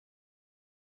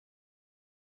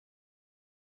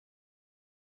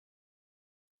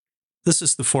This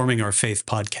is the Forming Our Faith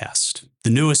podcast,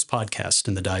 the newest podcast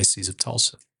in the Diocese of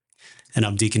Tulsa. And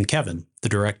I'm Deacon Kevin, the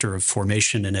Director of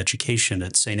Formation and Education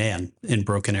at St. Anne in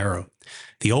Broken Arrow,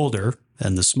 the older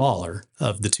and the smaller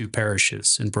of the two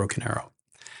parishes in Broken Arrow.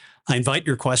 I invite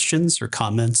your questions or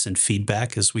comments and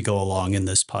feedback as we go along in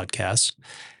this podcast,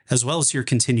 as well as your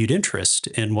continued interest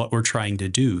in what we're trying to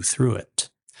do through it.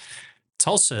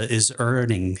 Tulsa is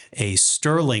earning a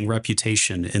sterling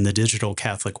reputation in the digital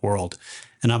Catholic world,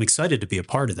 and I'm excited to be a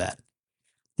part of that.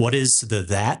 What is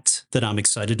that I'm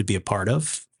excited to be a part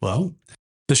of? Well,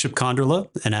 Bishop Conderla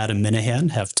and Adam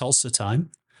Minahan have Tulsa time.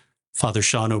 Father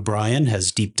Sean O'Brien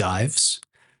has deep dives.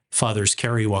 Fathers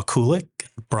Kerry Wakulik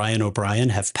and Brian O'Brien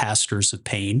have Pastors of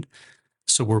Pain.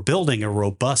 So we're building a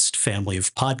robust family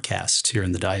of podcasts here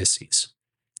in the diocese.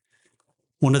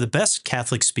 One of the best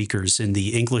Catholic speakers in the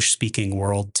English-speaking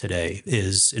world today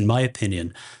is, in my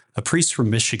opinion, a priest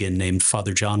from Michigan named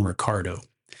Father John Ricardo.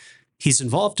 He's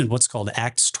involved in what's called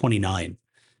Acts 29,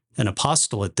 an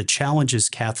apostolate that challenges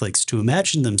Catholics to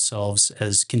imagine themselves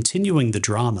as continuing the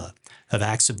drama of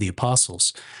Acts of the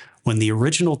Apostles, when the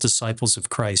original disciples of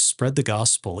Christ spread the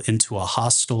gospel into a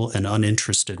hostile and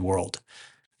uninterested world.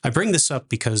 I bring this up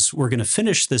because we're going to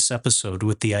finish this episode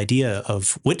with the idea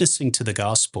of witnessing to the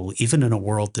gospel even in a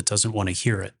world that doesn't want to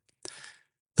hear it.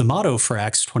 The motto for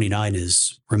Acts 29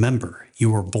 is, "Remember,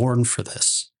 you were born for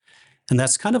this." And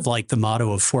that's kind of like the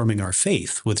motto of Forming Our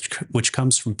Faith, which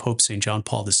comes from Pope St. John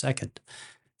Paul II.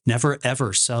 Never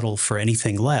ever settle for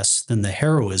anything less than the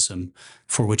heroism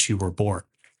for which you were born.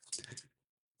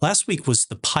 Last week was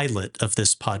the pilot of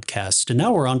this podcast, and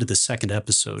now we're on to the second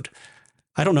episode.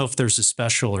 I don't know if there's a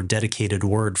special or dedicated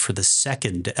word for the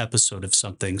second episode of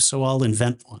something, so I'll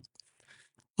invent one.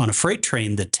 On a freight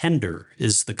train, the tender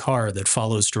is the car that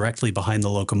follows directly behind the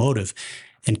locomotive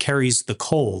and carries the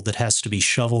coal that has to be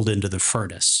shoveled into the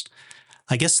furnace.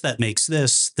 I guess that makes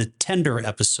this the tender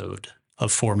episode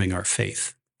of Forming Our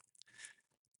Faith.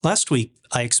 Last week,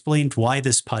 I explained why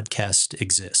this podcast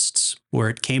exists, where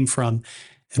it came from,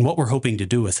 and what we're hoping to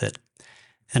do with it.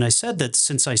 And I said that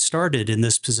since I started in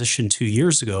this position 2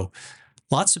 years ago,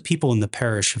 lots of people in the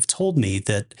parish have told me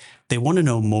that they want to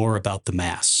know more about the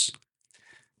Mass.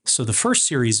 So the first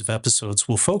series of episodes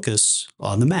will focus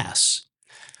on the Mass.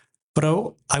 But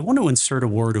I want to insert a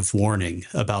word of warning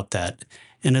about that,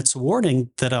 and it's a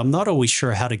warning that I'm not always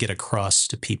sure how to get across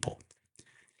to people.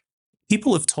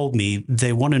 People have told me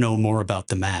they want to know more about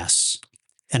the Mass,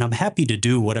 and I'm happy to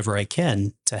do whatever I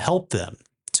can to help them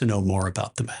to know more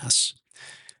about the Mass.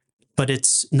 But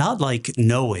it's not like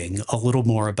knowing a little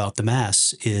more about the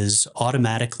Mass is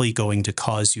automatically going to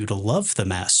cause you to love the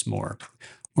Mass more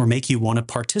or make you want to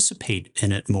participate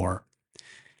in it more.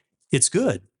 It's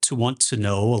good to want to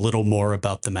know a little more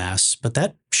about the Mass, but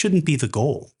that shouldn't be the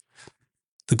goal.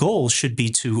 The goal should be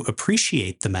to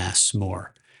appreciate the Mass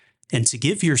more and to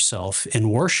give yourself in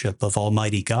worship of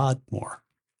Almighty God more.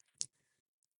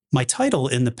 My title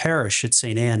in the parish at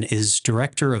St. Anne is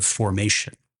Director of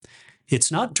Formation. It's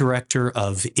not Director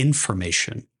of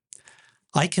Information.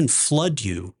 I can flood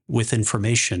you with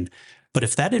information, but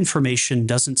if that information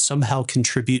doesn't somehow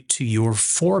contribute to your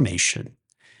formation,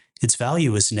 its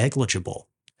value is negligible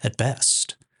at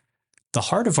best. The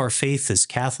heart of our faith as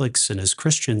Catholics and as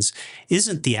Christians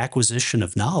isn't the acquisition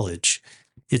of knowledge.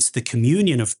 It's the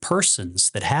communion of persons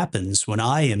that happens when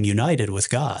I am united with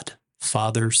God,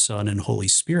 Father, Son, and Holy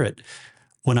Spirit,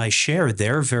 when I share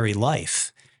their very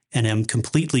life and am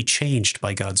completely changed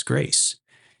by God's grace.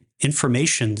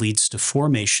 Information leads to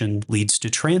formation, leads to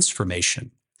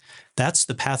transformation. That's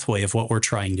the pathway of what we're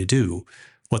trying to do,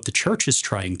 what the Church is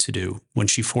trying to do when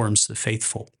she forms the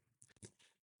faithful.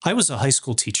 I was a high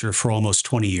school teacher for almost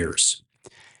 20 years,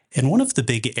 and one of the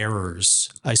big errors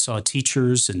I saw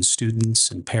teachers and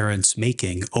students and parents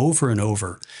making over and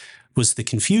over was the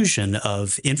confusion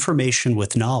of information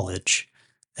with knowledge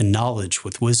and knowledge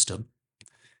with wisdom.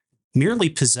 Merely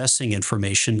possessing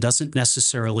information doesn't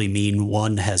necessarily mean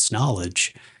one has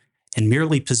knowledge, and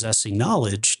merely possessing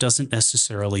knowledge doesn't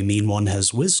necessarily mean one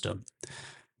has wisdom.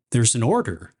 There's an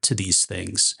order to these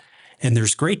things, and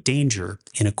there's great danger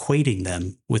in equating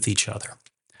them with each other.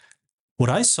 What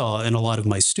I saw in a lot of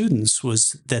my students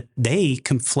was that they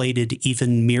conflated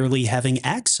even merely having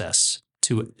access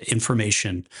to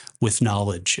information with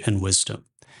knowledge and wisdom.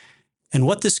 And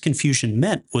what this confusion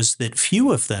meant was that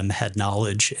few of them had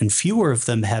knowledge and fewer of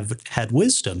them had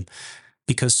wisdom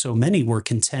because so many were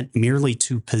content merely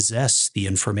to possess the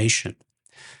information.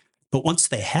 But once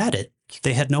they had it,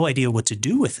 they had no idea what to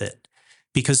do with it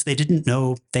because they didn't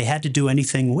know they had to do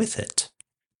anything with it.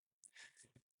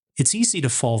 It's easy to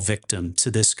fall victim to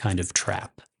this kind of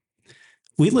trap.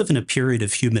 We live in a period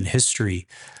of human history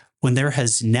when there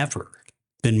has never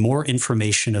been more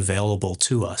information available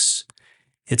to us.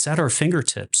 It's at our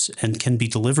fingertips and can be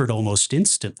delivered almost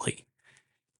instantly.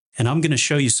 And I'm going to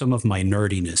show you some of my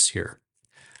nerdiness here.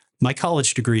 My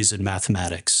college degree is in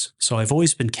mathematics, so I've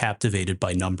always been captivated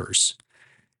by numbers.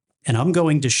 And I'm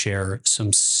going to share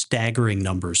some staggering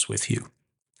numbers with you.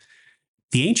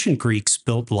 The ancient Greeks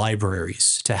built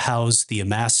libraries to house the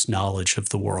amassed knowledge of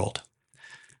the world.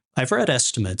 I've read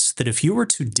estimates that if you were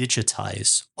to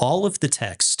digitize all of the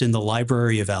text in the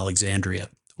Library of Alexandria,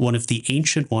 one of the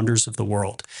ancient wonders of the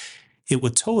world, it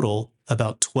would total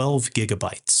about 12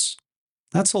 gigabytes.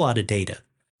 That's a lot of data.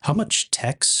 How much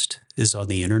text is on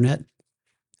the internet?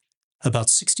 About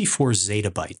 64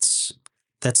 zettabytes.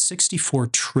 That's 64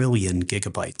 trillion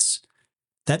gigabytes.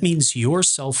 That means your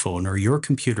cell phone or your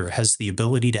computer has the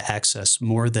ability to access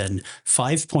more than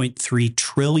 5.3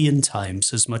 trillion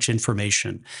times as much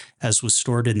information as was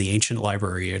stored in the ancient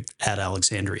library at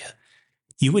Alexandria.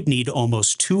 You would need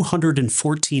almost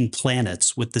 214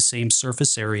 planets with the same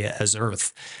surface area as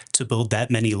Earth to build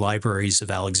that many libraries of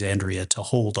Alexandria to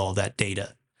hold all that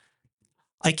data.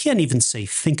 I can't even say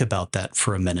think about that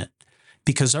for a minute,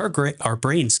 because our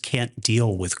brains can't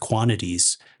deal with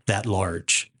quantities that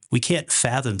large. We can't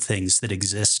fathom things that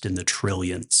exist in the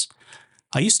trillions.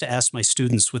 I used to ask my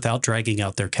students, without dragging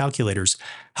out their calculators,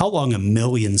 how long a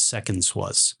million seconds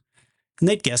was. And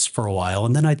they'd guess for a while,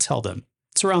 and then I'd tell them,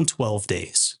 it's around 12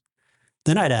 days.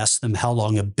 Then I'd ask them how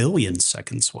long a billion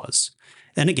seconds was.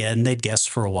 And again, they'd guess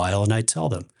for a while, and I'd tell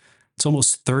them, it's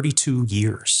almost 32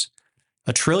 years.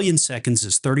 A trillion seconds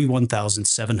is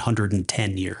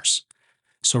 31,710 years.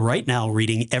 So right now,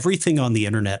 reading everything on the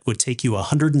internet would take you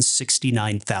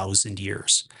 169,000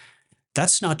 years.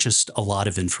 That's not just a lot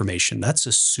of information. That's a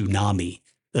tsunami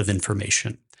of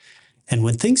information. And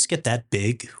when things get that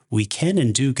big, we can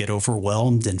and do get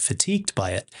overwhelmed and fatigued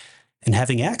by it. And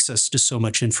having access to so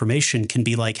much information can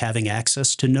be like having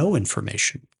access to no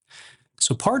information.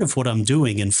 So part of what I'm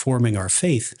doing in forming our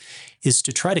faith is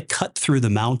to try to cut through the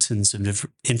mountains of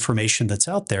information that's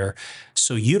out there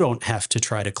so you don't have to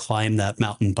try to climb that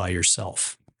mountain by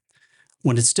yourself.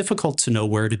 When it's difficult to know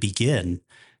where to begin,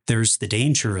 there's the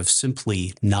danger of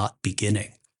simply not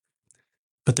beginning.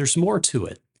 But there's more to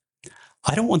it.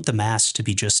 I don't want the Mass to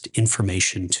be just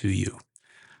information to you.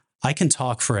 I can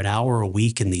talk for an hour a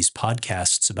week in these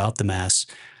podcasts about the Mass,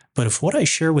 but if what I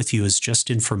share with you is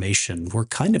just information, we're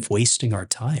kind of wasting our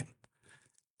time.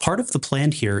 Part of the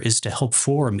plan here is to help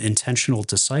form intentional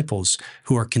disciples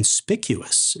who are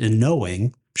conspicuous in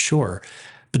knowing, sure,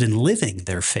 but in living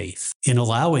their faith, in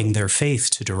allowing their faith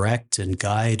to direct and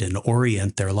guide and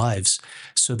orient their lives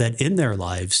so that in their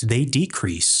lives they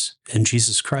decrease and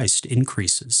Jesus Christ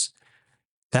increases.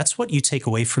 That's what you take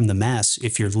away from the Mass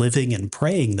if you're living and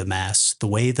praying the Mass the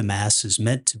way the Mass is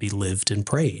meant to be lived and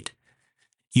prayed.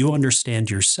 You understand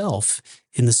yourself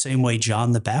in the same way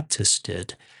John the Baptist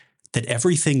did, that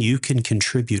everything you can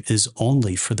contribute is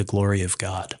only for the glory of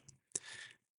God.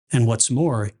 And what's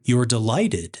more, you're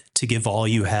delighted to give all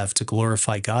you have to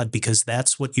glorify God because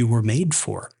that's what you were made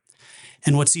for.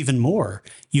 And what's even more,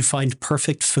 you find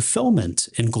perfect fulfillment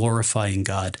in glorifying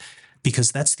God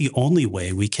because that's the only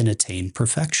way we can attain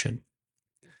perfection.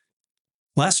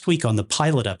 Last week on the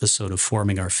pilot episode of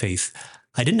Forming Our Faith,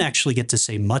 I didn't actually get to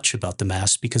say much about the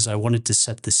Mass because I wanted to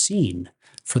set the scene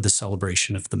for the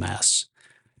celebration of the Mass.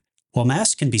 While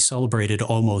Mass can be celebrated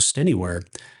almost anywhere,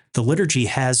 the liturgy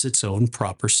has its own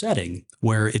proper setting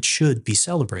where it should be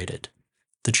celebrated,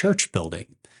 the church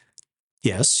building.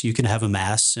 Yes, you can have a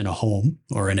Mass in a home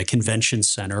or in a convention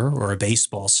center or a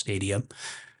baseball stadium,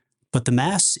 but the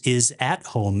Mass is at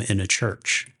home in a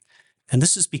church. And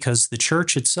this is because the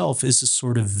church itself is a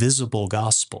sort of visible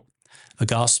gospel, a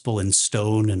gospel in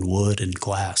stone and wood and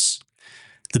glass.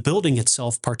 The building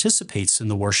itself participates in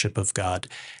the worship of God,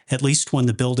 at least when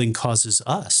the building causes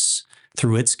us,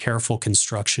 through its careful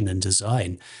construction and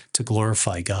design, to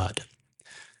glorify God.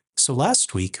 So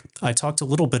last week, I talked a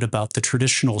little bit about the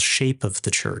traditional shape of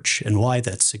the church and why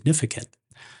that's significant.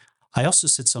 I also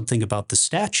said something about the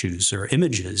statues or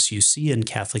images you see in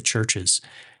Catholic churches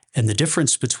and the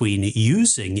difference between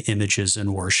using images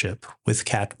in worship, which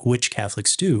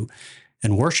Catholics do,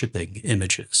 and worshiping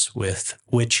images, with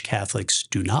which Catholics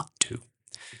do not do.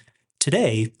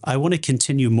 Today, I want to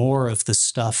continue more of the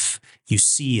stuff you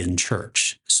see in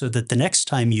church so that the next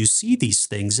time you see these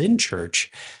things in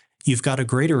church, you've got a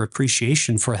greater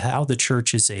appreciation for how the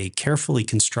church is a carefully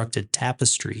constructed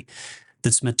tapestry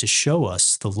that's meant to show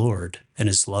us the Lord and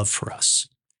his love for us.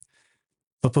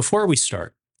 But before we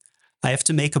start, I have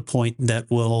to make a point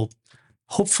that will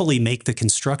hopefully make the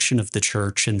construction of the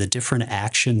church and the different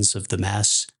actions of the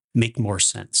Mass make more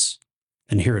sense.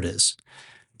 and here it is.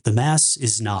 The Mass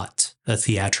is not a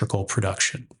theatrical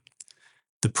production.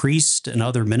 The priest and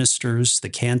other ministers, the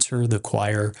cantor, the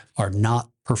choir are not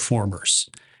performers,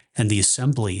 and the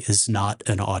assembly is not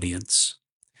an audience.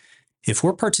 If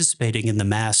we're participating in the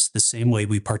Mass the same way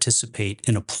we participate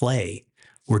in a play,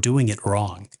 we're doing it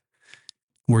wrong.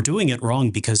 We're doing it wrong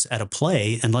because at a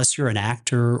play, unless you're an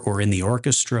actor or in the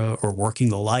orchestra or working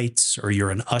the lights or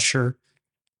you're an usher,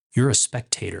 you're a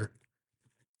spectator.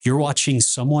 You're watching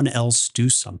someone else do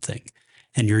something,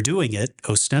 and you're doing it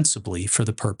ostensibly for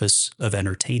the purpose of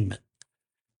entertainment.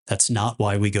 That's not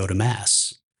why we go to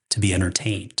Mass, to be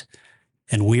entertained.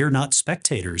 And we're not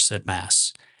spectators at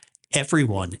Mass.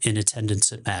 Everyone in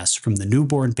attendance at Mass, from the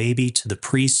newborn baby to the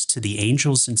priest to the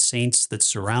angels and saints that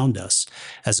surround us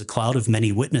as a cloud of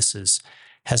many witnesses,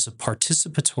 has a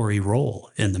participatory role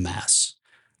in the Mass.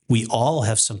 We all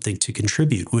have something to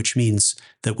contribute, which means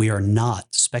that we are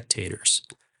not spectators.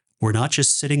 We're not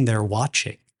just sitting there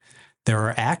watching. There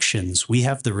are actions we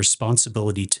have the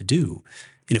responsibility to do,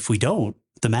 and if we don't,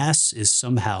 the Mass is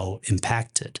somehow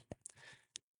impacted.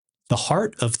 The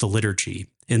heart of the liturgy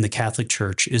in the Catholic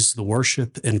Church is the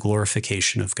worship and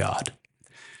glorification of God.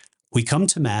 We come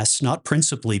to Mass not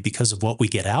principally because of what we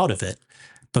get out of it,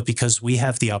 but because we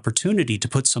have the opportunity to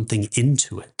put something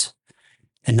into it.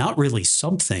 And not really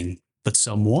something, but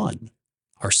someone,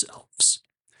 ourselves.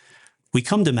 We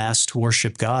come to Mass to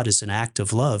worship God as an act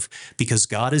of love because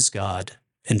God is God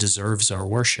and deserves our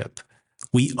worship.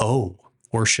 We owe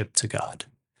worship to God.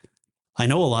 I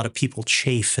know a lot of people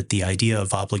chafe at the idea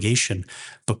of obligation,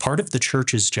 but part of the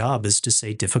Church's job is to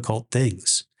say difficult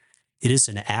things. It is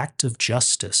an act of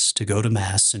justice to go to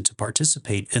Mass and to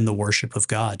participate in the worship of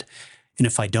God. And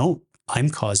if I don't, I'm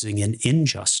causing an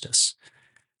injustice.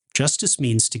 Justice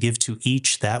means to give to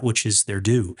each that which is their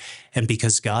due. And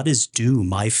because God is due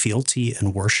my fealty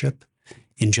and worship,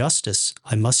 in justice,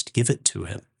 I must give it to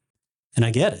him. And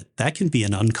I get it. That can be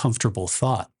an uncomfortable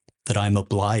thought, that I'm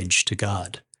obliged to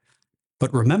God.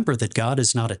 But remember that God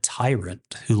is not a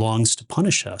tyrant who longs to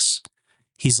punish us.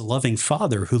 He's a loving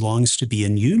Father who longs to be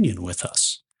in union with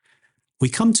us. We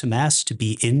come to Mass to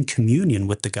be in communion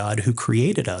with the God who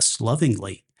created us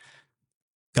lovingly.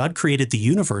 God created the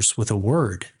universe with a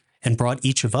word and brought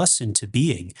each of us into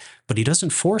being, but he doesn't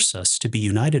force us to be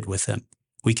united with him.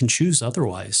 We can choose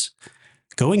otherwise.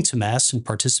 Going to Mass and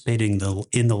participating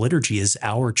in the liturgy is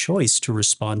our choice to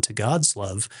respond to God's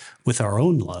love with our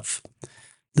own love.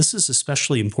 This is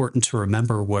especially important to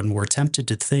remember when we're tempted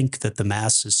to think that the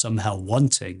Mass is somehow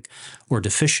wanting or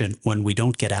deficient when we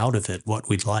don't get out of it what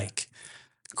we'd like.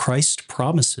 Christ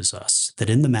promises us that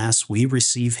in the Mass we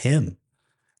receive him,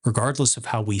 regardless of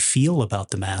how we feel about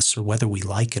the Mass or whether we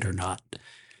like it or not.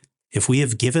 If we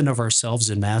have given of ourselves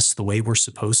in Mass the way we're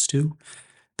supposed to,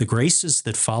 the graces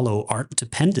that follow aren't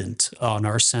dependent on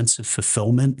our sense of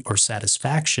fulfillment or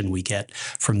satisfaction we get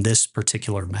from this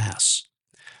particular Mass.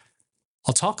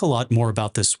 I'll talk a lot more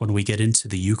about this when we get into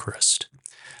the Eucharist,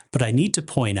 but I need to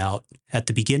point out at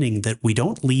the beginning that we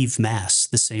don't leave Mass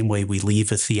the same way we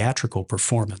leave a theatrical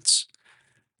performance.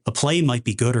 A play might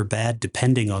be good or bad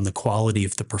depending on the quality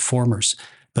of the performers,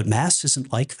 but Mass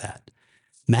isn't like that.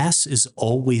 Mass is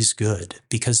always good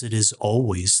because it is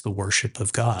always the worship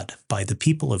of God by the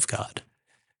people of God.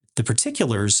 The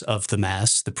particulars of the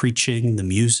Mass, the preaching, the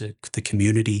music, the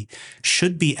community,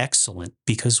 should be excellent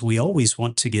because we always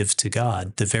want to give to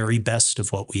God the very best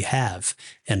of what we have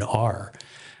and are.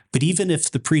 But even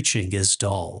if the preaching is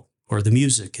dull, or the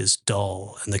music is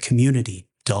dull, and the community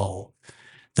dull,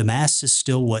 the Mass is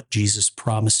still what Jesus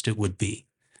promised it would be,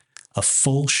 a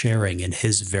full sharing in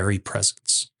his very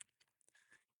presence.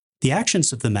 The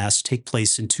actions of the Mass take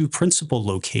place in two principal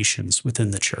locations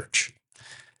within the Church.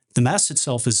 The Mass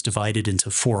itself is divided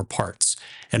into 4 parts,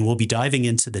 and we'll be diving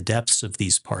into the depths of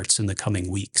these parts in the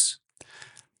coming weeks.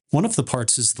 One of the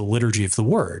parts is the liturgy of the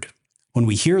Word, when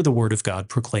we hear the Word of God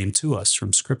proclaimed to us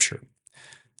from Scripture.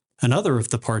 Another of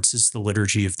the parts is the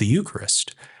liturgy of the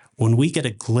Eucharist, when we get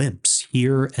a glimpse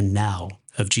here and now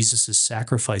of Jesus'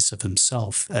 sacrifice of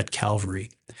himself at Calvary.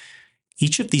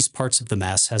 Each of these parts of the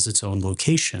Mass has its own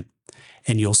location,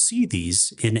 and you'll see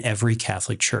these in every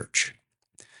Catholic church.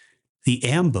 The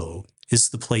ambo is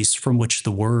the place from which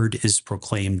the word is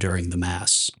proclaimed during the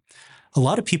Mass. A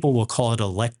lot of people will call it a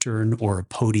lectern or a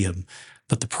podium,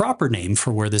 but the proper name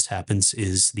for where this happens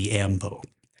is the ambo.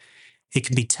 It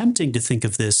can be tempting to think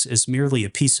of this as merely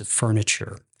a piece of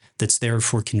furniture that's there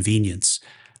for convenience,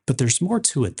 but there's more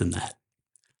to it than that.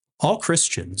 All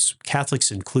Christians, Catholics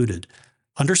included,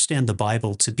 understand the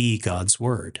Bible to be God's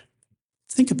Word.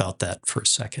 Think about that for a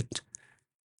second.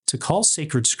 To call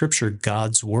sacred scripture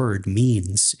God's Word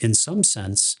means, in some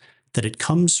sense, that it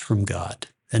comes from God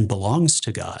and belongs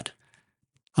to God.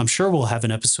 I'm sure we'll have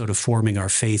an episode of Forming Our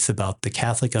Faith about the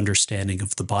Catholic understanding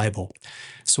of the Bible,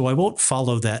 so I won't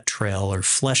follow that trail or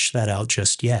flesh that out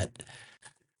just yet.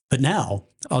 But now,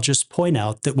 I'll just point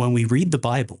out that when we read the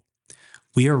Bible,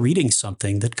 we are reading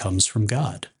something that comes from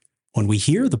God. When we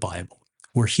hear the Bible,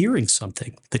 we're hearing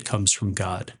something that comes from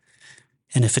God.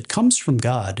 And if it comes from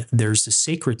God, there's a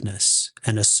sacredness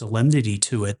and a solemnity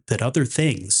to it that other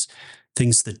things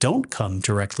that don't come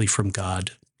directly from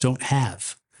God, don't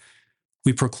have.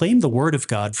 We proclaim the word of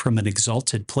God from an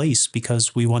exalted place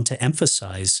because we want to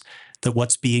emphasize that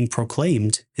what's being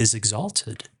proclaimed is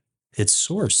exalted. Its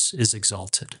source is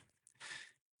exalted.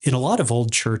 In a lot of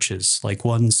old churches, like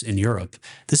ones in Europe,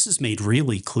 this is made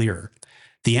really clear.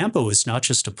 The ambo is not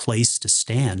just a place to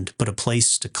stand, but a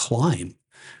place to climb,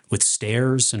 with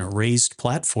stairs and a raised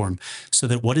platform, so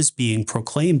that what is being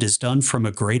proclaimed is done from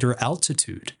a greater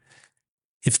altitude.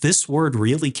 If this word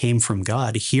really came from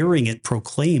God, hearing it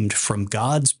proclaimed from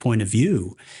God's point of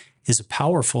view is a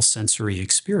powerful sensory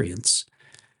experience.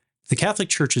 The Catholic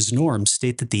Church's norms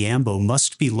state that the ambo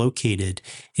must be located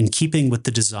in keeping with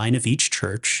the design of each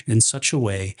church in such a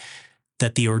way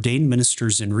that the ordained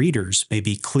ministers and readers may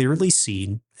be clearly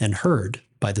seen and heard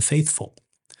by the faithful.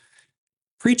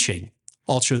 Preaching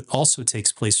also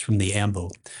takes place from the ambo,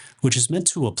 which is meant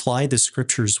to apply the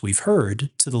scriptures we've heard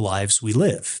to the lives we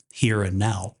live, here and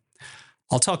now.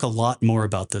 I'll talk a lot more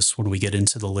about this when we get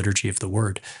into the liturgy of the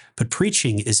word, but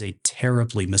preaching is a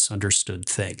terribly misunderstood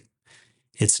thing.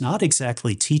 It's not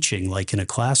exactly teaching like in a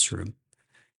classroom.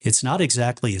 It's not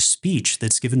exactly a speech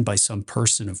that's given by some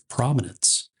person of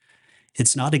prominence.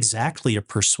 It's not exactly a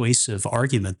persuasive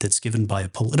argument that's given by a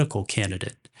political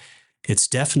candidate. It's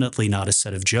definitely not a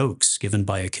set of jokes given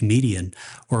by a comedian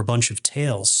or a bunch of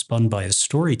tales spun by a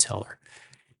storyteller.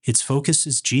 Its focus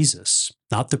is Jesus,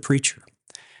 not the preacher,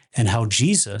 and how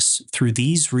Jesus, through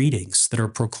these readings that are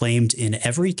proclaimed in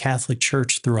every Catholic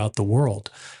church throughout the world,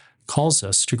 calls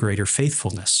us to greater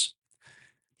faithfulness.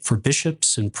 For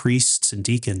bishops and priests and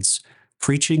deacons,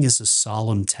 preaching is a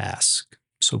solemn task,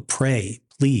 so pray,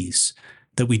 please,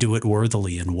 that we do it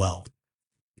worthily and well.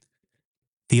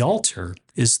 The altar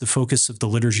is the focus of the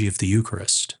liturgy of the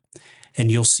Eucharist, and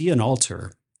you'll see an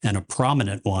altar, and a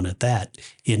prominent one at that,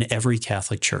 in every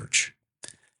Catholic church.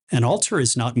 An altar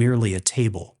is not merely a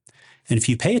table, and if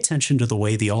you pay attention to the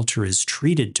way the altar is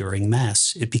treated during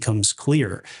Mass, it becomes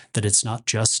clear that it's not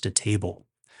just a table.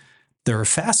 There are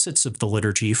facets of the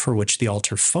liturgy for which the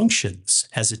altar functions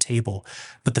as a table,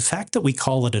 but the fact that we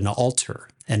call it an altar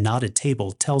and not a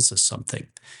table tells us something.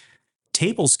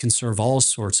 Tables can serve all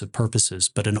sorts of purposes,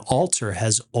 but an altar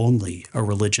has only a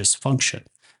religious function.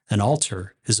 An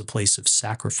altar is a place of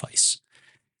sacrifice.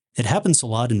 It happens a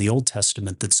lot in the Old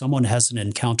Testament that someone has an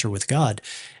encounter with God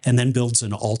and then builds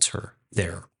an altar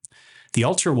there. The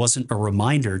altar wasn't a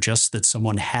reminder just that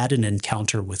someone had an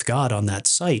encounter with God on that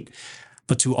site,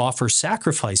 but to offer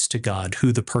sacrifice to God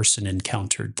who the person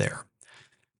encountered there.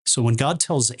 So when God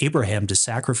tells Abraham to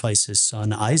sacrifice his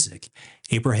son Isaac,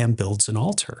 Abraham builds an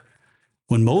altar.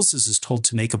 When Moses is told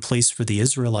to make a place for the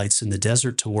Israelites in the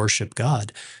desert to worship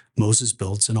God, Moses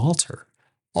builds an altar.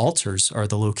 Altars are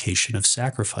the location of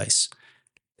sacrifice.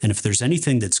 And if there's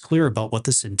anything that's clear about what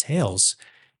this entails,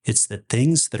 it's that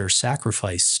things that are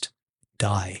sacrificed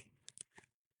die.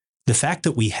 The fact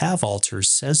that we have altars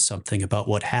says something about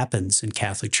what happens in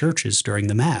Catholic churches during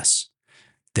the Mass.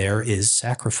 There is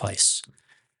sacrifice.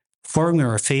 Forming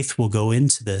Our Faith will go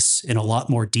into this in a lot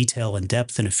more detail and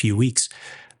depth in a few weeks,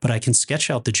 but I can sketch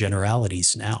out the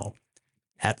generalities now.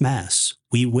 At Mass,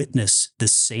 we witness the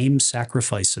same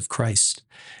sacrifice of Christ,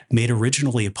 made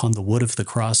originally upon the wood of the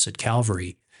cross at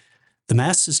Calvary. The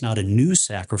Mass is not a new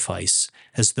sacrifice,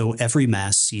 as though every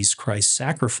Mass sees Christ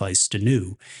sacrificed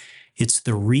anew. It's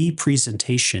the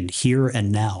re-presentation here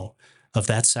and now of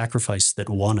that sacrifice that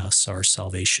won us our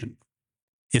salvation.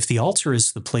 If the altar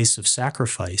is the place of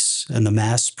sacrifice and the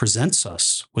Mass presents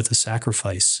us with a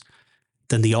sacrifice,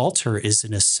 then the altar is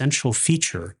an essential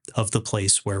feature of the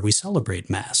place where we celebrate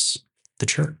Mass, the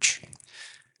church.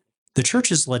 The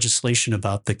church's legislation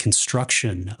about the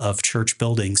construction of church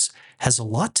buildings has a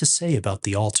lot to say about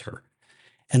the altar.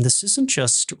 And this isn't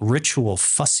just ritual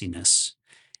fussiness.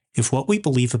 If what we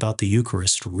believe about the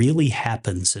Eucharist really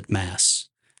happens at Mass,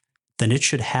 then it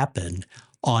should happen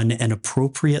on an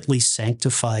appropriately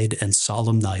sanctified and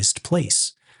solemnized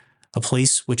place, a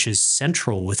place which is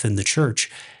central within the church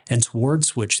and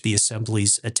towards which the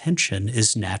assembly's attention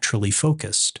is naturally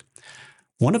focused.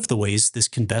 One of the ways this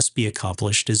can best be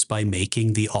accomplished is by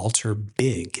making the altar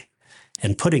big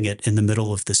and putting it in the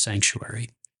middle of the sanctuary.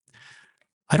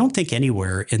 I don't think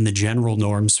anywhere in the general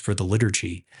norms for the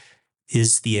liturgy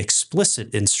is the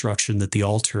explicit instruction that the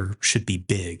altar should be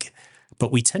big,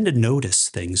 but we tend to notice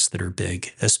things that are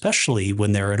big, especially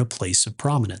when they're in a place of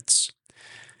prominence.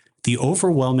 The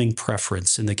overwhelming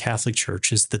preference in the Catholic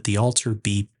Church is that the altar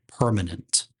be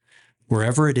permanent.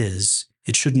 Wherever it is,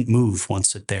 it shouldn't move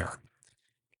once it's there.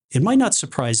 It might not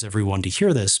surprise everyone to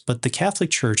hear this, but the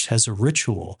Catholic Church has a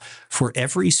ritual for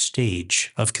every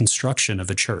stage of construction of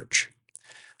a church.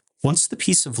 Once the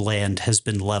piece of land has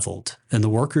been leveled and the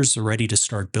workers are ready to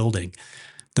start building,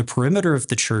 the perimeter of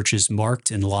the church is marked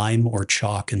in lime or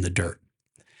chalk in the dirt.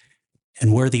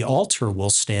 And where the altar will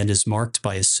stand is marked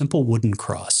by a simple wooden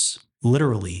cross,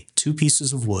 literally 2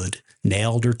 pieces of wood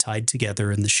nailed or tied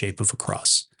together in the shape of a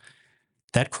cross.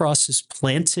 That cross is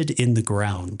planted in the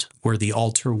ground where the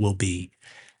altar will be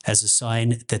as a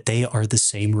sign that they are the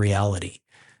same reality.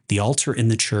 The altar in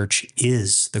the church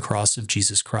is the cross of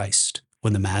Jesus Christ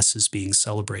when the Mass is being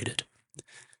celebrated.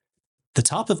 The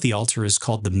top of the altar is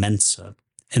called the mensa,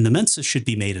 and the mensa should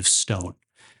be made of stone.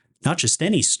 Not just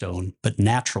any stone, but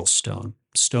natural stone,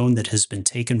 stone that has been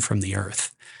taken from the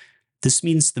earth. This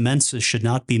means the mensa should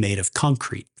not be made of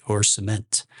concrete or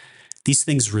cement. These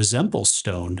things resemble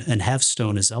stone and have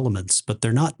stone as elements, but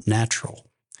they're not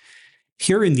natural.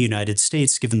 Here in the United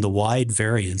States, given the wide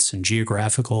variance in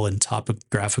geographical and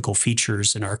topographical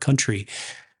features in our country,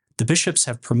 the bishops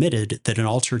have permitted that an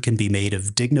altar can be made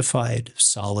of dignified,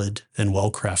 solid, and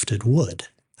well-crafted wood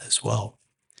as well.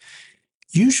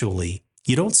 Usually,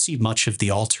 you don't see much of the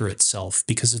altar itself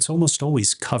because it's almost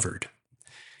always covered.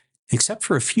 Except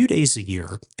for a few days a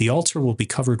year, the altar will be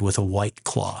covered with a white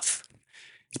cloth.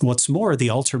 And what's more, the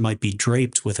altar might be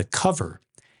draped with a cover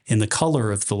in the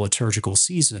color of the liturgical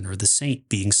season or the saint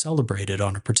being celebrated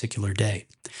on a particular day.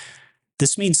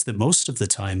 This means that most of the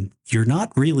time, you're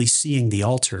not really seeing the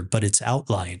altar, but its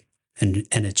outline and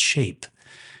its shape.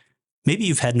 Maybe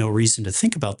you've had no reason to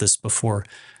think about this before,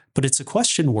 but it's a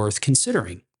question worth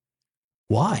considering.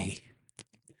 Why?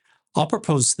 I'll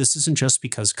propose this isn't just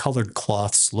because colored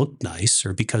cloths look nice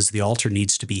or because the altar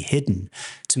needs to be hidden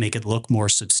to make it look more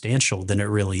substantial than it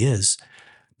really is,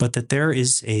 but that there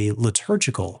is a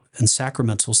liturgical and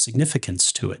sacramental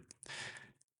significance to it.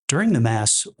 During the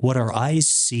Mass, what our eyes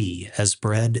see as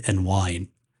bread and wine,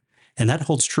 and that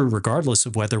holds true regardless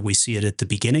of whether we see it at the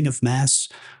beginning of Mass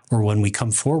or when we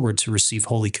come forward to receive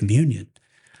Holy Communion.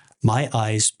 My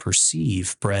eyes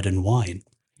perceive bread and wine.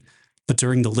 But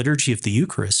during the liturgy of the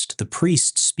Eucharist, the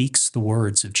priest speaks the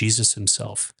words of Jesus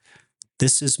himself.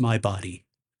 This is my body.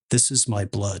 This is my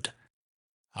blood.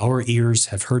 Our ears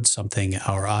have heard something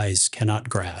our eyes cannot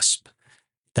grasp.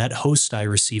 That host I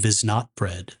receive is not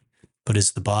bread, but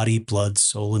is the body, blood,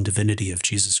 soul, and divinity of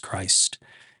Jesus Christ.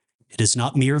 It is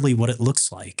not merely what it looks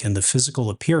like, and the physical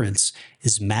appearance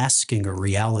is masking a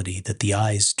reality that the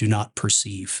eyes do not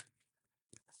perceive.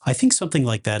 I think something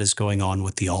like that is going on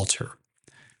with the altar.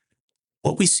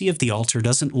 What we see of the altar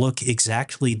doesn't look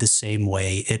exactly the same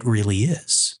way it really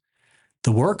is.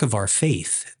 The work of our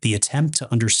faith, the attempt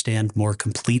to understand more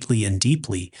completely and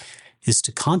deeply, is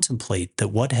to contemplate that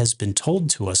what has been told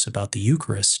to us about the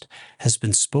Eucharist has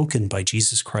been spoken by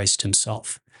Jesus Christ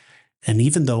himself. And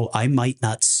even though I might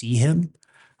not see him,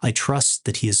 I trust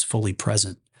that he is fully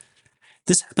present.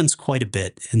 This happens quite a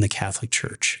bit in the Catholic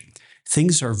Church.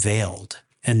 Things are veiled,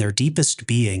 and their deepest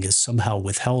being is somehow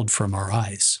withheld from our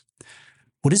eyes.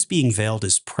 What is being veiled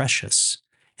is precious,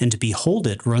 and to behold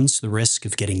it runs the risk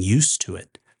of getting used to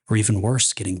it, or even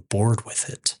worse, getting bored with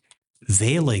it.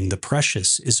 Veiling the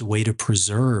precious is a way to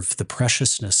preserve the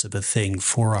preciousness of a thing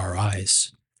for our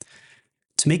eyes.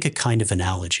 To make a kind of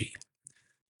analogy,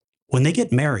 when they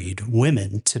get married,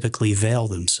 women typically veil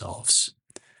themselves.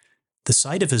 The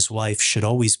sight of his wife should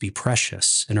always be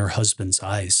precious in her husband's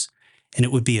eyes, and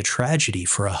it would be a tragedy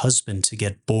for a husband to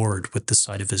get bored with the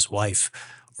sight of his wife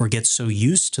or get so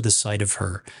used to the sight of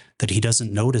her that he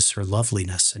doesn't notice her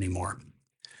loveliness anymore.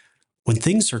 When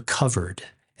things are covered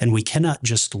and we cannot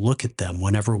just look at them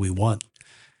whenever we want,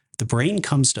 the brain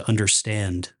comes to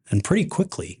understand, and pretty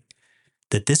quickly,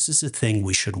 that this is a thing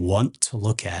we should want to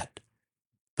look at,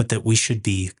 but that we should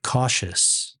be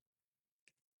cautious.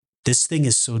 This thing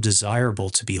is so desirable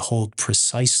to behold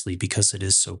precisely because it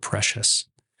is so precious.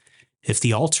 If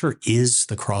the altar is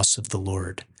the cross of the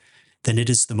Lord, then it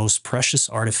is the most precious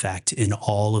artifact in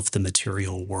all of the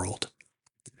material world.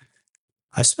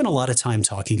 I've spent a lot of time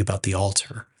talking about the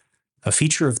altar, a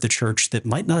feature of the church that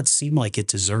might not seem like it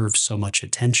deserves so much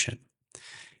attention.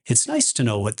 It's nice to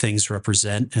know what things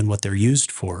represent and what they're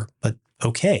used for, but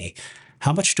okay,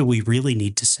 how much do we really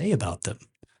need to say about them?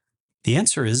 The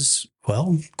answer is,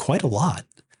 well, quite a lot.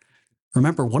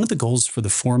 Remember, one of the goals for the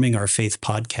Forming Our Faith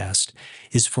podcast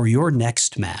is for your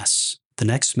next Mass, the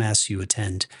next Mass you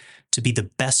attend to be the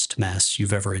best Mass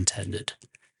you've ever attended.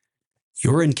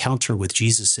 Your encounter with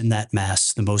Jesus in that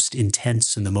Mass, the most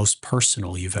intense and the most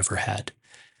personal you've ever had.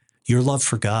 Your love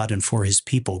for God and for his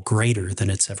people greater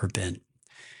than it's ever been.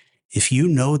 If you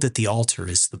know that the altar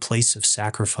is the place of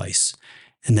sacrifice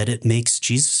and that it makes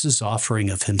Jesus' offering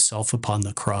of himself upon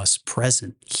the cross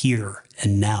present here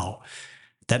and now,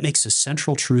 that makes a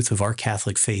central truth of our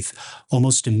Catholic faith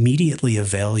almost immediately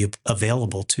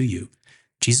available to you.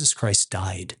 Jesus Christ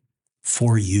died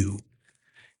for you.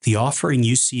 The offering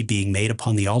you see being made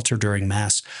upon the altar during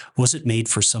Mass wasn't made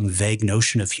for some vague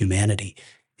notion of humanity.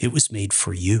 It was made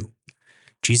for you.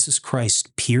 Jesus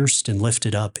Christ, pierced and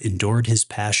lifted up, endured his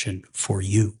passion for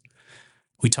you.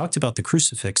 We talked about the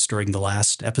crucifix during the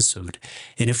last episode,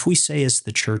 and if we say, as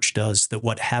the Church does, that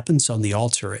what happens on the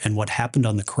altar and what happened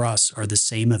on the cross are the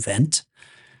same event,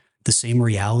 the same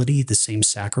reality, the same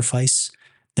sacrifice,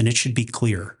 then it should be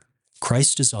clear.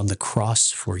 Christ is on the cross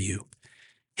for you.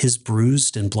 His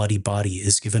bruised and bloody body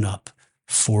is given up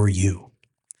for you.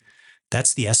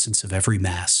 That's the essence of every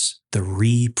Mass, the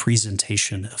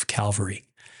re-presentation of Calvary.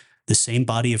 The same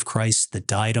body of Christ that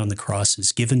died on the cross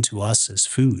is given to us as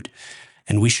food,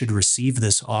 and we should receive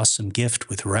this awesome gift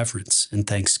with reverence and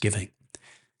thanksgiving.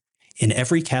 In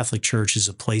every Catholic church is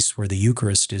a place where the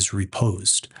Eucharist is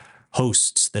reposed,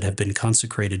 hosts that have been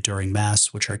consecrated during Mass,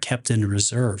 which are kept in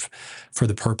reserve for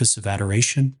the purpose of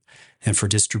adoration and for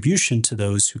distribution to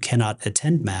those who cannot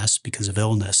attend Mass because of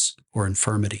illness or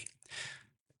infirmity.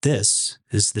 This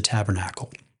is the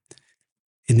tabernacle.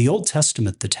 In the Old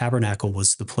Testament, the tabernacle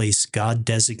was the place God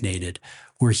designated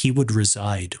where he would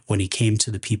reside when he came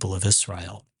to the people of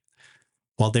Israel.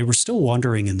 While they were still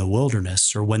wandering in the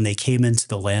wilderness or when they came into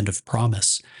the land of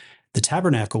promise, the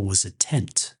tabernacle was a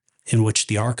tent in which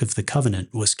the Ark of the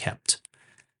Covenant was kept.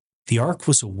 The Ark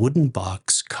was a wooden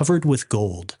box covered with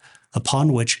gold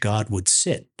upon which God would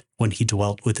sit when he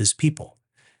dwelt with his people.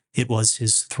 It was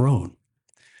his throne.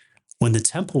 When the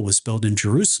temple was built in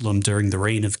Jerusalem during the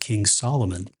reign of King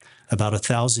Solomon, about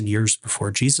 1,000 years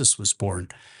before Jesus was born,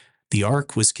 the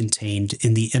ark was contained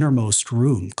in the innermost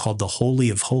room called the Holy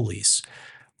of Holies,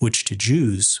 which to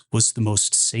Jews was the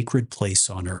most sacred place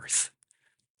on earth.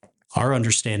 Our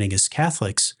understanding as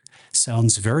Catholics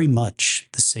sounds very much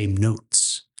the same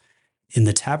notes. In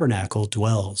the tabernacle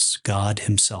dwells God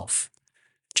himself.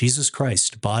 Jesus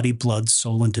Christ, body, blood,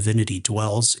 soul, and divinity,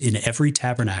 dwells in every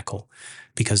tabernacle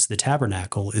because the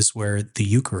tabernacle is where the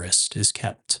Eucharist is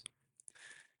kept.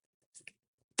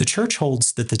 The Church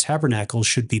holds that the tabernacle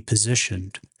should be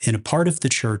positioned in a part of the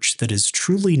Church that is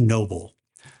truly noble,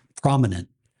 prominent,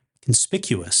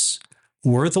 conspicuous,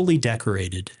 worthily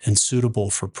decorated, and suitable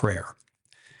for prayer.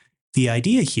 The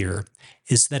idea here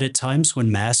is that at times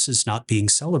when Mass is not being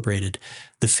celebrated,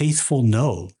 the faithful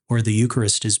know where the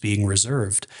Eucharist is being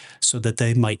reserved so that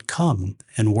they might come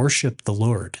and worship the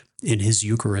Lord in his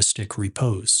Eucharistic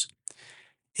repose.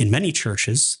 In many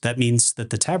churches, that means that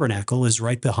the tabernacle is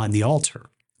right behind the altar,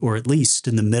 or at least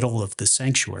in the middle of the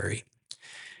sanctuary.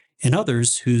 In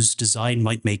others, whose design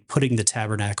might make putting the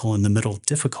tabernacle in the middle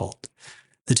difficult,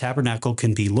 the tabernacle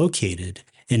can be located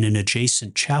in an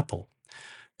adjacent chapel,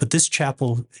 but this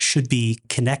chapel should be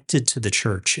connected to the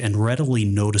church and readily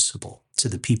noticeable to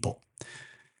the people.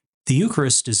 The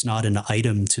Eucharist is not an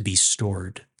item to be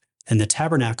stored, and the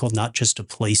tabernacle not just a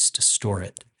place to store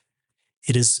it.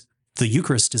 The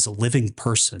Eucharist is a living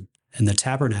person, and the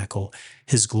tabernacle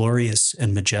his glorious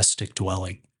and majestic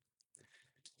dwelling.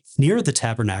 Near the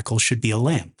tabernacle should be a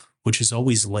lamp, which is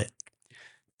always lit.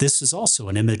 This is also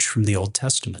an image from the Old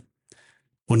Testament.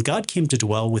 When God came to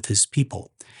dwell with his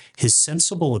people, his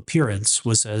sensible appearance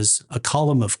was as a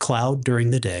column of cloud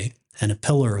during the day and a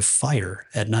pillar of fire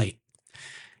at night.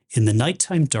 In the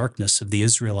nighttime darkness of the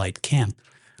Israelite camp,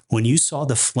 when you saw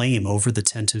the flame over the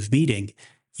tent of meeting,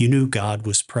 you knew God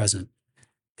was present.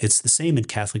 It's the same in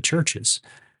Catholic churches.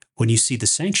 When you see the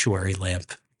sanctuary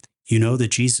lamp, you know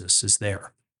that Jesus is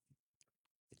there.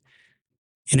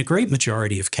 In a great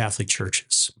majority of Catholic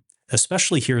churches,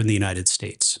 especially here in the United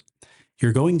States,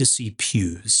 you're going to see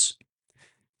pews.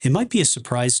 It might be a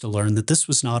surprise to learn that this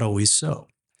was not always so.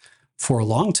 For a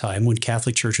long time, when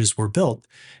Catholic churches were built,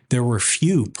 there were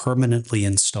few permanently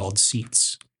installed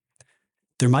seats.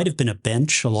 There might have been a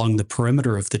bench along the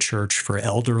perimeter of the church for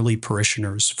elderly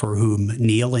parishioners for whom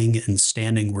kneeling and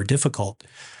standing were difficult,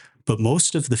 but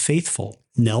most of the faithful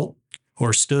knelt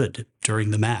or stood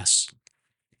during the Mass.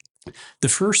 The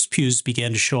first pews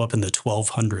began to show up in the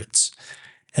 1200s,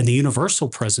 and the universal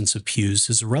presence of pews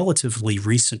is a relatively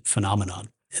recent phenomenon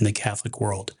in the Catholic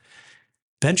world.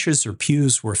 Benches or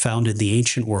pews were found in the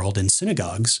ancient world in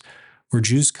synagogues where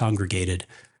Jews congregated,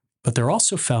 but they're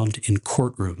also found in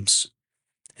courtrooms.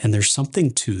 And there's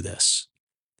something to this.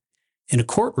 In a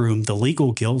courtroom, the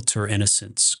legal guilt or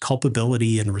innocence,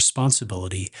 culpability and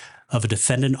responsibility of a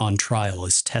defendant on trial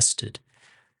is tested.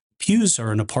 Pews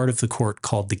are in a part of the court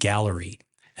called the gallery,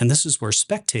 and this is where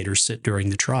spectators sit during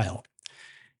the trial.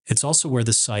 It's also where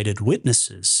the cited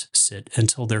witnesses sit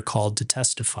until they're called to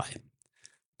testify.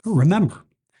 But remember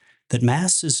that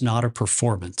Mass is not a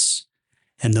performance,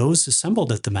 and those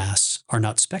assembled at the Mass are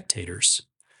not spectators.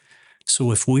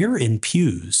 So if we're in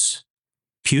pews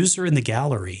are in the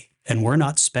gallery, and we're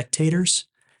not spectators,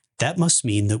 that must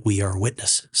mean that we are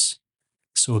witnesses.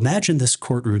 So imagine this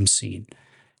courtroom scene.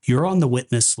 You're on the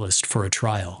witness list for a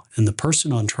trial, and the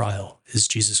person on trial is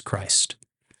Jesus Christ.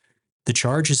 The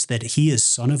charge is that he is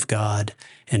Son of God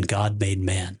and God made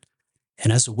man.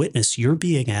 And as a witness, you're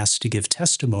being asked to give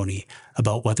testimony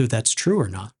about whether that's true or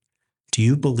not. Do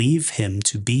you believe him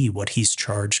to be what he's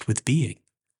charged with being?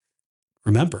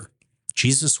 Remember,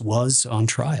 Jesus was on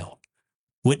trial.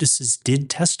 Witnesses did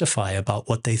testify about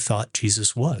what they thought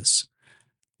Jesus was.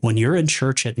 When you're in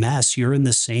church at Mass, you're in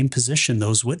the same position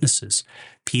those witnesses,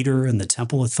 Peter and the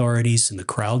temple authorities and the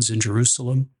crowds in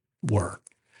Jerusalem, were.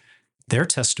 Their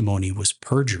testimony was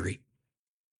perjury.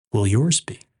 Will yours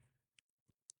be?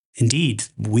 Indeed,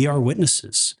 we are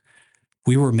witnesses.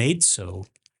 We were made so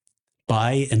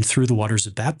by and through the waters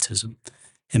of baptism,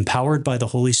 empowered by the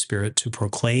Holy Spirit to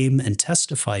proclaim and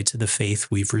testify to the faith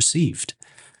we've received.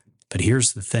 But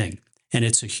here's the thing, and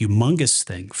it's a humongous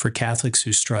thing for Catholics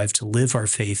who strive to live our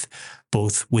faith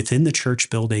both within the church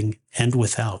building and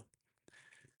without.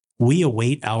 We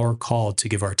await our call to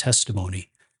give our testimony,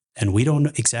 and we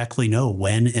don't exactly know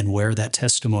when and where that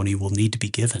testimony will need to be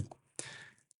given.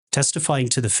 Testifying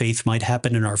to the faith might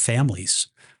happen in our families,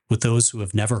 with those who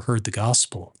have never heard the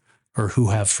gospel or who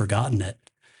have forgotten it.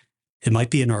 It might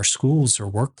be in our schools or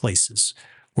workplaces,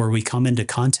 where we come into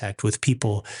contact with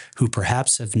people who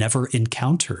perhaps have never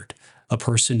encountered a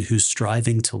person who's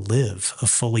striving to live a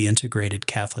fully integrated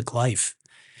Catholic life.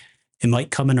 It might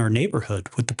come in our neighborhood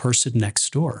with the person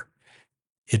next door.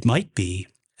 It might be,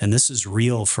 and this is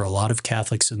real for a lot of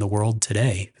Catholics in the world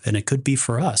today, and it could be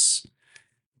for us,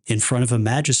 in front of a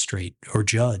magistrate or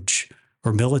judge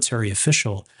or military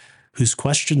official whose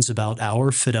questions about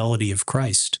our fidelity of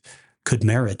Christ could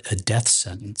merit a death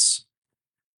sentence.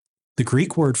 The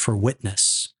Greek word for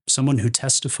witness, someone who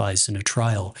testifies in a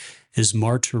trial, is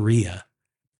martyria,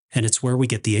 and it's where we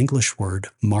get the English word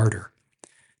martyr.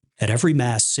 At every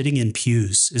Mass, sitting in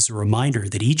pews is a reminder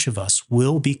that each of us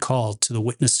will be called to the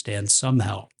witness stand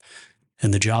somehow,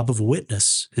 and the job of a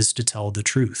witness is to tell the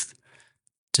truth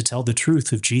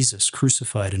of Jesus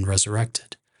crucified and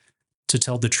resurrected, to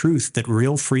tell the truth that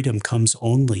real freedom comes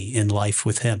only in life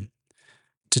with him,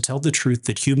 to tell the truth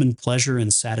that human pleasure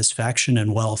and satisfaction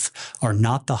and wealth are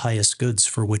not the highest goods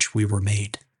for which we were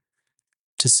made.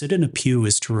 To sit in a pew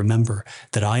is to remember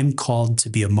that I am called to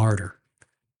be a martyr.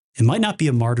 It might not be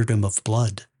a martyrdom of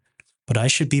blood, but I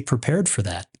should be prepared for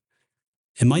that.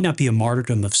 It might not be a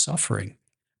martyrdom of suffering,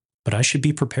 but I should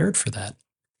be prepared for that.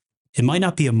 It might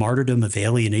not be a martyrdom of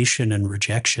alienation and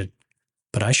rejection,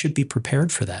 but I should be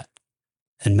prepared for that.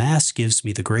 And Mass gives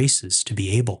me the graces to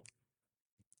be able.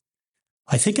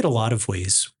 I think in a lot of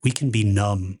ways, we can be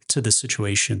numb to the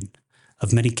situation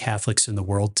of many Catholics in the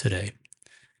world today.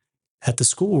 At the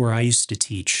school where I used to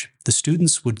teach, the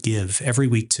students would give every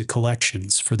week to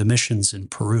collections for the missions in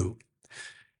Peru.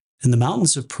 In the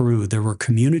mountains of Peru, there were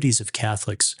communities of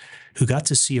Catholics who got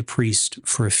to see a priest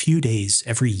for a few days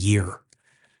every year.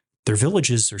 Their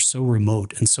villages are so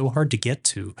remote and so hard to get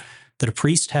to that a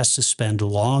priest has to spend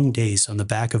long days on the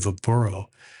back of a burro,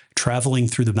 traveling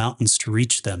through the mountains to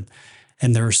reach them.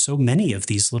 And there are so many of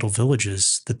these little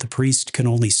villages that the priest can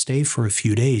only stay for a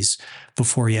few days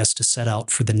before he has to set out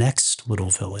for the next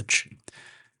little village.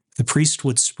 The priest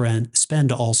would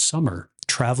spend all summer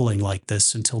traveling like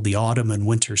this until the autumn and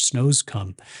winter snows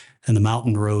come and the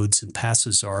mountain roads and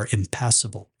passes are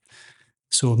impassable.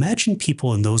 So imagine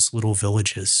people in those little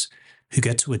villages who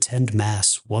get to attend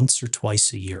Mass once or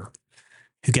twice a year,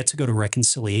 who get to go to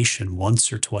reconciliation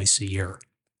once or twice a year.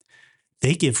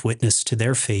 They give witness to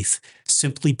their faith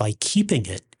simply by keeping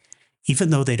it, even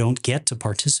though they don't get to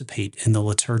participate in the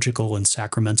liturgical and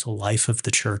sacramental life of the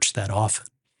church that often.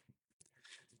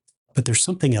 But there's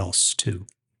something else, too.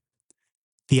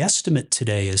 The estimate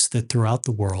today is that throughout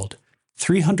the world,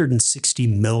 360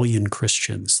 million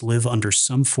Christians live under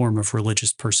some form of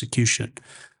religious persecution,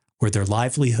 where their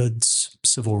livelihoods,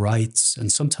 civil rights,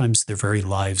 and sometimes their very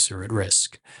lives are at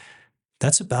risk.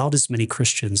 That's about as many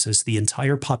Christians as the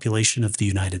entire population of the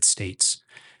United States.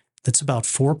 That's about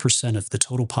 4% of the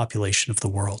total population of the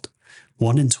world,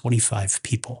 1 in 25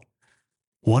 people.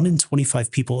 1 in 25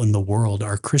 people in the world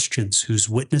are Christians whose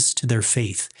witness to their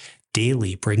faith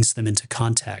daily brings them into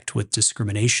contact with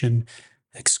discrimination,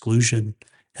 exclusion,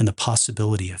 and the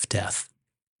possibility of death.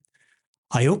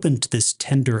 I opened this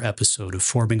tender episode of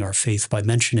Forming Our Faith by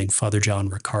mentioning Father John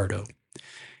Riccardo.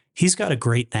 He's got a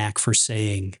great knack for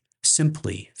saying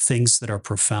simply things that are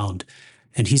profound,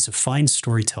 and he's a fine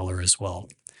storyteller as well.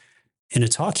 In a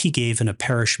talk he gave in a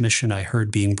parish mission I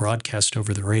heard being broadcast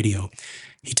over the radio,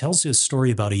 he tells a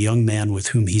story about a young man with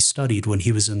whom he studied when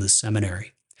he was in the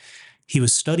seminary. He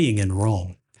was studying in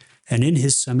Rome, and in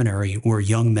his seminary were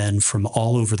young men from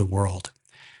all over the world.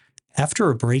 After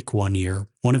a break one year,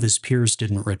 one of his peers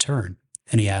didn't return,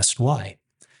 and he asked why.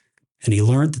 And he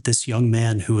learned that this young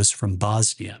man who was from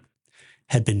Bosnia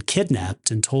had been kidnapped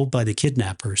and told by the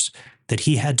kidnappers that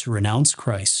he had to renounce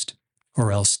Christ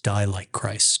or else die like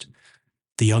Christ.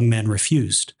 The young man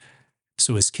refused,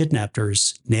 so his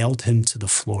kidnappers nailed him to the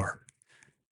floor.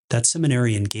 That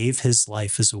seminarian gave his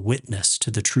life as a witness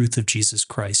to the truth of Jesus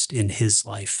Christ in his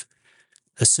life.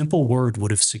 A simple word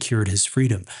would have secured his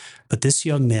freedom, but this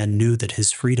young man knew that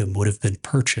his freedom would have been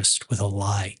purchased with a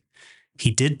lie.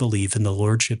 He did believe in the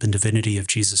lordship and divinity of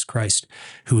Jesus Christ,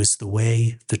 who is the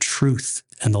way, the truth,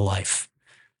 and the life.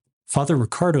 Father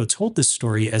Riccardo told this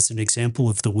story as an example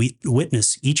of the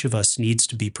witness each of us needs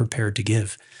to be prepared to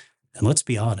give. And let's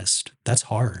be honest, that's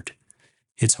hard.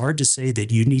 It's hard to say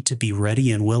that you need to be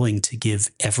ready and willing to give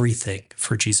everything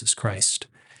for Jesus Christ.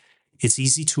 It's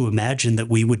easy to imagine that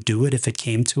we would do it if it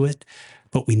came to it,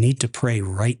 but we need to pray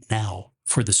right now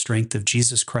for the strength of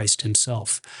Jesus Christ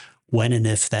himself, when and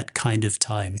if that kind of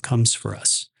time comes for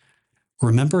us.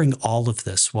 Remembering all of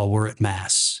this while we're at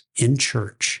Mass, in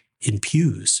church, in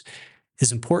pews,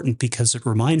 is important because it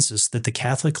reminds us that the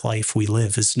Catholic life we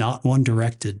live is not one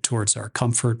directed towards our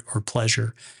comfort or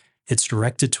pleasure. It's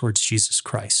directed towards Jesus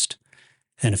Christ.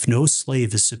 And if no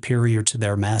slave is superior to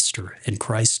their master and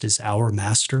Christ is our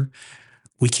master,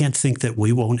 we can't think that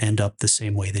we won't end up the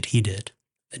same way that he did.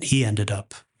 And he ended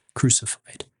up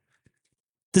crucified.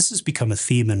 This has become a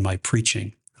theme in my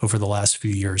preaching over the last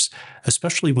few years,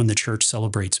 especially when the church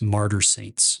celebrates martyr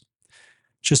saints.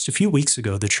 Just a few weeks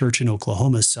ago, the church in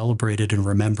Oklahoma celebrated and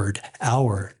remembered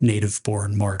our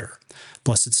native-born martyr,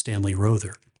 Blessed Stanley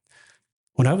Rother.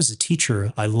 When I was a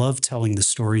teacher, I loved telling the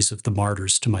stories of the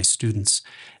martyrs to my students,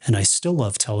 and I still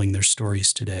love telling their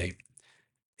stories today.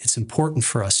 It's important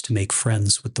for us to make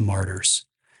friends with the martyrs.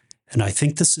 And I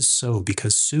think this is so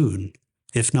because soon,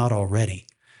 if not already,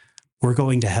 we're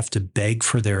going to have to beg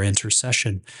for their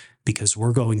intercession because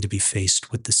we're going to be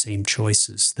faced with the same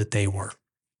choices that they were.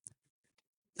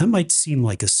 That might seem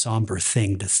like a somber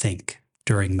thing to think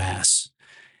during Mass,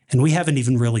 and we haven't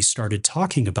even really started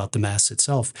talking about the Mass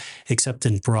itself, except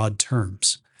in broad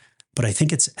terms, but I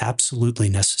think it's absolutely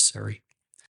necessary.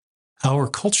 Our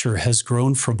culture has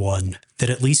grown from one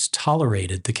that at least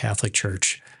tolerated the Catholic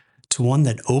Church to one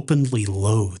that openly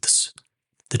loathes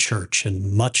the Church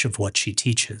and much of what she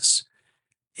teaches.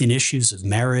 In issues of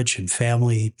marriage and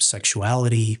family,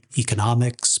 sexuality,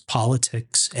 economics,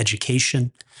 politics,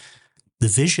 education, the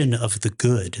vision of the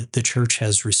good the Church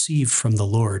has received from the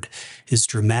Lord is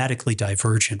dramatically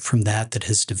divergent from that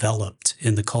has developed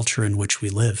in the culture in which we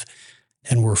live.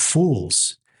 And we're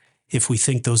fools if we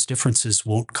think those differences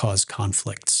won't cause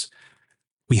conflicts.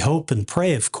 We hope and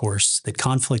pray, of course, that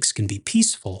conflicts can be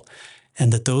peaceful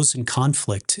and that those in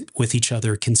conflict with each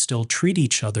other can still treat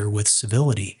each other with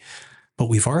civility. But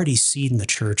we've already seen the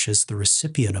Church as the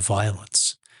recipient of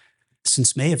violence.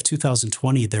 Since May of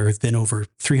 2020, there have been over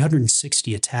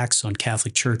 360 attacks on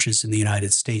Catholic churches in the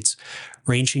United States,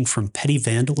 ranging from petty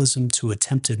vandalism to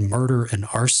attempted murder and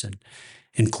arson,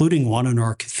 including one in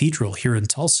our cathedral here in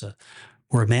Tulsa,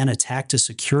 where a man attacked a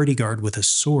security guard with a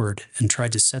sword and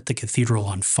tried to set the cathedral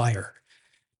on fire.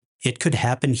 It could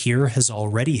happen here, has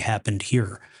already happened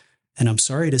here, and I'm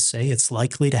sorry to say it's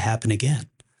likely to happen again.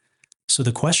 So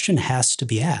the question has to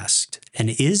be asked, and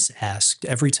is asked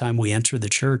every time we enter the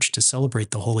church to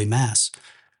celebrate the Holy Mass.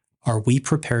 Are we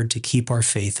prepared to keep our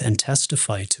faith and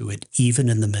testify to it even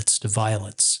in the midst of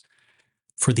violence?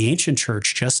 For the ancient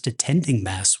church, just attending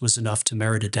Mass was enough to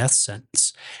merit a death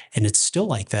sentence, and it's still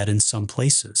like that in some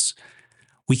places.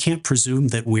 We can't presume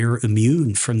that we're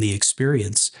immune from the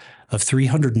experience of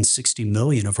 360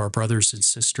 million of our brothers and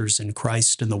sisters in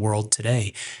Christ in the world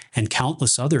today, and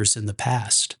countless others in the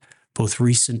past, both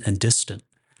recent and distant.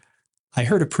 I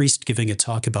heard a priest giving a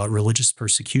talk about religious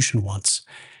persecution once,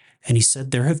 and he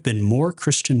said there have been more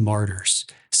Christian martyrs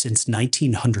since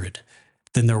 1900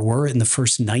 than there were in the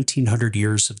first 1900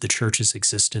 years of the church's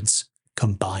existence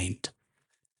combined.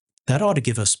 That ought to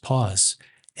give us pause,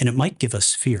 and it might give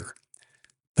us fear.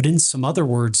 But in some other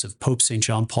words of Pope St.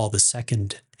 John Paul II,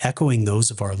 echoing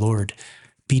those of our Lord,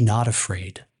 be not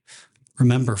afraid.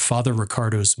 Remember Father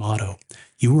Ricardo's motto,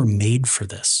 you were made for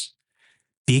this.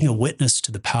 Being a witness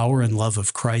to the power and love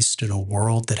of Christ in a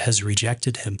world that has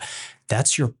rejected him,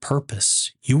 that's your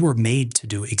purpose. You were made to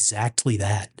do exactly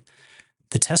that.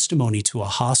 The testimony to a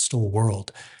hostile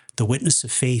world, the witness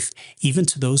of faith even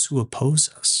to those who oppose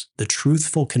us, the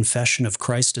truthful confession of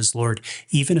Christ as Lord,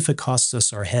 even if it costs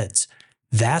us our heads,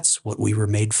 that's what we were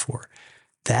made for.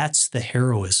 That's the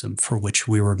heroism for which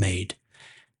we were made.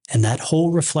 And that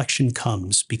whole reflection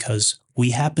comes because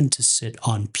we happen to sit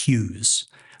on pews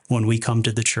when we come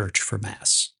to the church for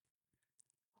Mass.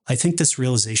 I think this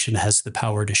realization has the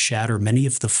power to shatter many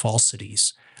of the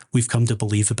falsities we've come to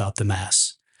believe about the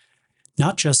Mass.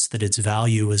 Not just that its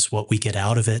value is what we get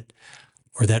out of it,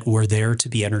 or that we're there to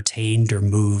be entertained or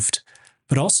moved,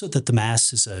 but also that the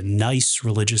Mass is a nice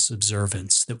religious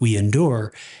observance that we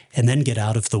endure and then get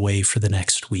out of the way for the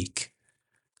next week.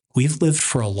 We've lived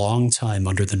for a long time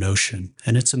under the notion,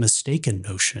 and it's a mistaken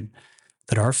notion,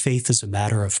 that our faith is a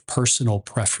matter of personal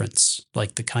preference,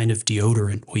 like the kind of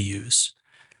deodorant we use.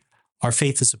 Our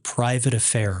faith is a private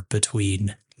affair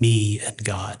between me and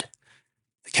God.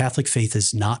 The Catholic faith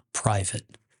is not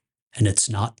private, and it's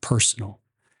not personal.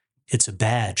 It's a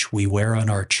badge we wear on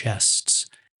our chests,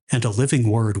 and a living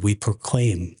word we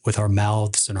proclaim with our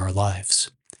mouths and our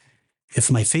lives. If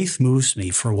my faith moves me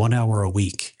for 1 hour a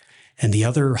week, and the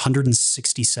other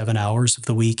 167 hours of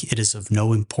the week it is of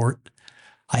no import,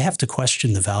 I have to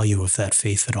question the value of that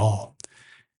faith at all.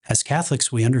 As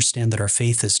Catholics, we understand that our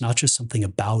faith is not just something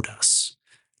about us.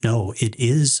 No, it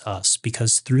is us,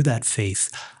 because through that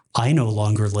faith, I no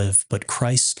longer live, but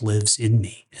Christ lives in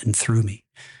me and through me.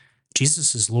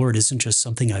 Jesus as Lord isn't just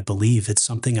something I believe, it's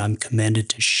something I'm commanded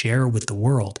to share with the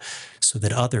world so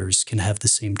that others can have the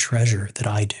same treasure that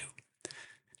I do.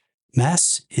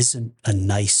 Mass isn't a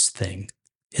nice thing.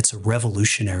 It's a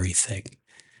revolutionary thing.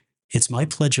 It's my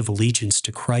pledge of allegiance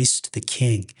to Christ the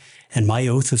King and my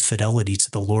oath of fidelity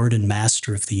to the Lord and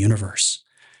Master of the universe.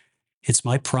 It's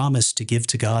my promise to give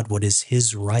to God what is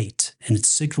his right, and it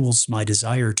signals my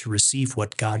desire to receive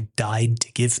what God died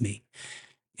to give me.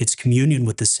 It's communion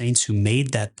with the saints who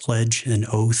made that pledge and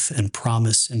oath and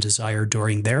promise and desire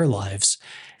during their lives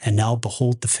and now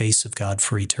behold the face of God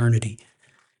for eternity.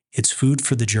 It's food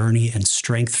for the journey and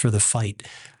strength for the fight,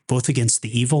 both against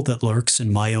the evil that lurks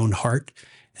in my own heart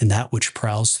and that which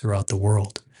prowls throughout the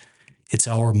world. It's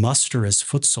our muster as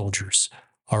foot soldiers,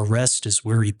 our rest as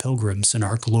weary pilgrims, and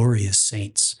our glory as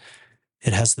saints.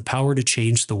 It has the power to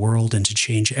change the world and to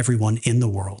change everyone in the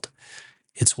world.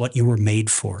 It's what you were made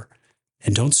for,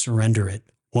 and don't surrender it,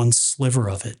 one sliver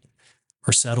of it,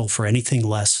 or settle for anything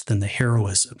less than the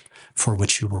heroism for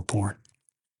which you were born.